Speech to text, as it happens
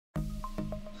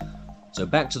So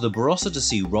back to the Barossa to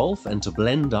see Rolf and to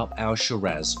blend up our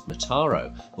Shiraz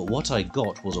Mataro. But what I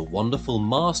got was a wonderful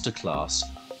masterclass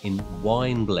in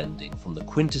wine blending from the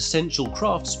quintessential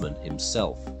craftsman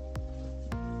himself.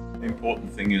 The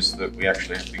important thing is that we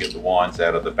actually have to get the wines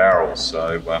out of the barrel.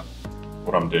 So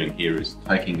what I'm doing here is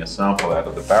taking a sample out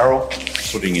of the barrel,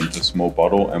 putting into a small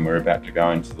bottle, and we're about to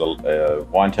go into the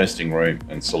wine tasting room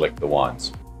and select the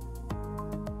wines.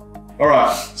 All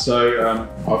right, so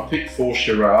I've picked 4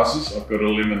 Shirazes. I've got to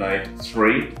eliminate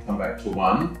 3 to come back to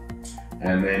 1.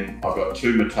 And then I've got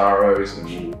 2 Mataros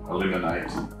and we'll eliminate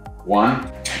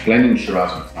 1. Blending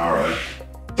Shiraz Mataro,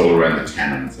 it's all around the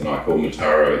tannins, and I call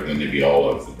Mataro the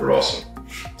Nebbiolo of the Barossa.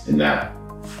 In that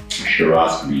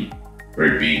Shiraz can be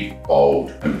very big,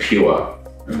 bold and pure,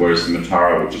 and whereas the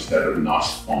Mataro will just add a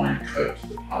nice fine coat to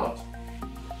the palate.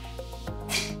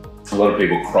 A lot of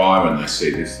people cry when they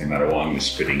see this, the amount of wine we're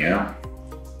spitting out.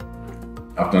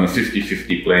 I've done a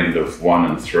 50-50 blend of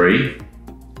 1 and 3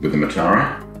 with the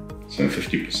Mataro. So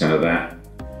 50% of that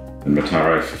and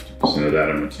Mataro, 50% of that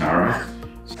and Mataro.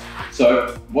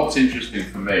 So what's interesting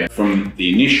for me, from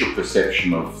the initial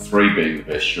perception of 3 being the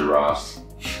best Shiraz,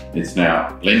 it's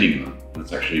now blending them.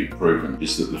 It's actually proven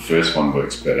is that the first one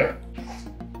works better.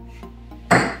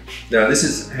 Now this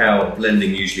is how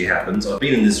blending usually happens. I've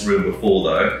been in this room before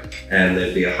though, and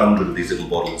there'd be 100 of these little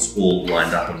bottles all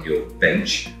lined up on your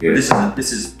bench. Yes.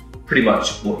 This is pretty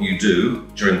much what you do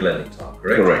during blending time,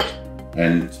 correct? Correct.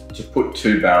 And to put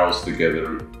 2 barrels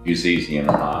together is easy and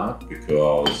hard,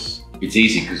 because it's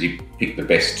easy because you pick the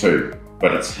best 2,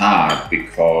 but it's hard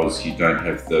because you don't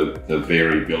have the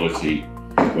variability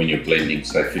when you're blending,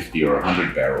 say, 50 or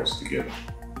 100 barrels together.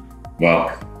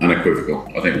 Well, unequivocal.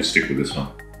 I think we'll stick with this one.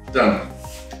 Done.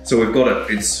 So we've got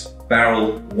it. It's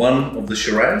barrel 1 of the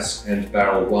Shiraz and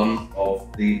barrel 1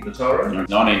 of the Mataro.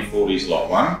 1940s lot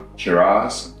 1,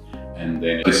 Shiraz, and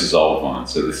then this is old vine.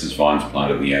 So this is vines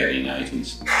planted in the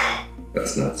 1880s.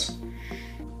 That's nuts.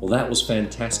 Well, that was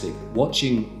fantastic.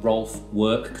 Watching Rolf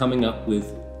work, coming up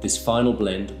with this final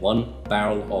blend, 1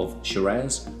 barrel of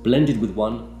Shiraz, blended with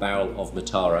 1 barrel of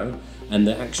Mataro, and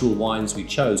the actual wines we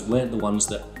chose weren't the ones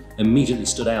that immediately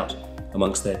stood out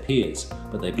amongst their peers,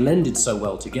 but they blended so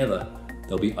well together,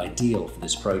 they'll be ideal for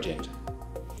this project.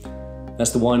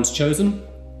 That's the wines chosen.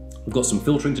 We've got some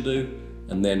filtering to do,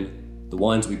 and then the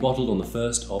wines will be bottled on the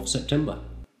 1st of September.